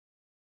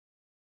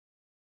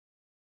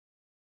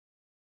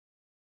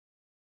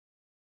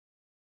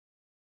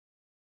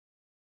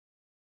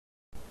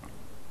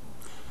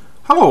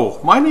Hello,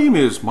 my name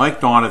is Mike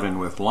Donovan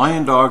with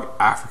Lion Dog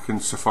African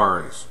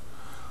Safaris.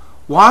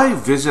 Why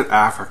visit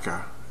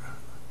Africa?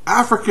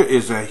 Africa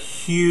is a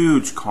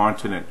huge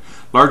continent,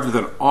 larger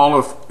than all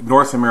of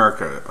North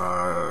America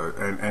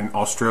and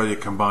Australia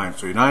combined.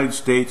 So United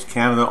States,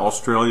 Canada,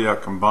 Australia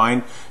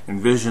combined,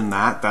 envision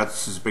that.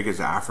 That's as big as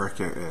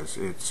Africa is.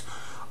 It's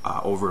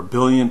over 1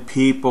 billion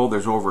people.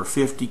 There's over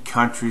 50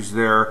 countries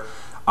there.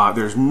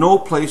 There's no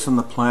place on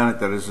the planet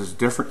that is as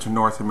different to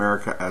North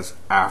America as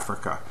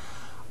Africa.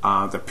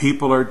 The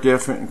people are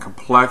different in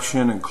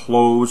complexion and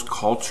clothes,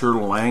 culture,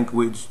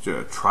 language,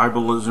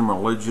 tribalism,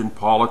 religion,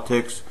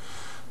 politics.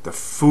 The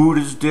food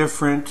is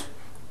different.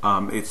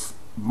 It's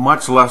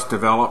much less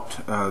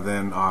developed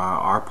than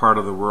our part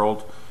of the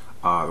world.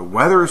 The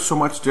weather is so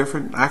much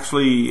different.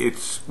 Actually,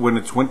 when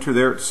it's winter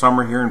there, it's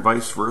summer here and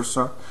vice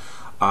versa.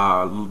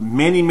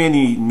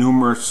 Many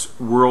numerous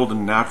world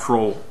and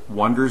natural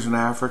wonders in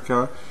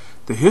Africa.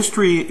 The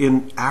history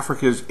in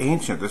Africa is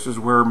ancient. This is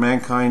where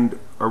mankind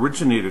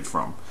originated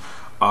from.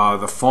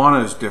 The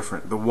fauna is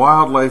different. The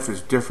wildlife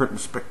is different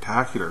and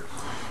spectacular.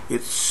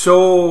 It's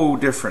so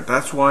different.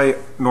 That's why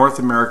North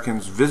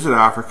Americans visit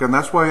Africa, and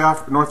that's why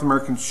North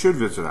Americans should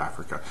visit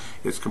Africa.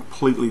 It's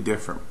completely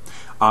different.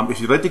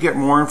 If you'd like to get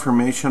more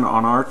information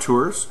on our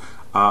tours,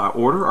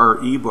 order our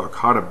ebook,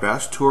 How to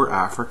Best Tour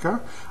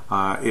Africa.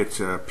 It's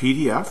a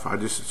PDF. I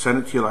just send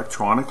it to you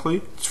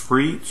electronically. It's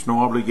free. It's no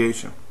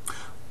obligation.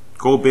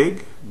 Go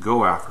big,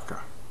 go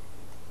Africa.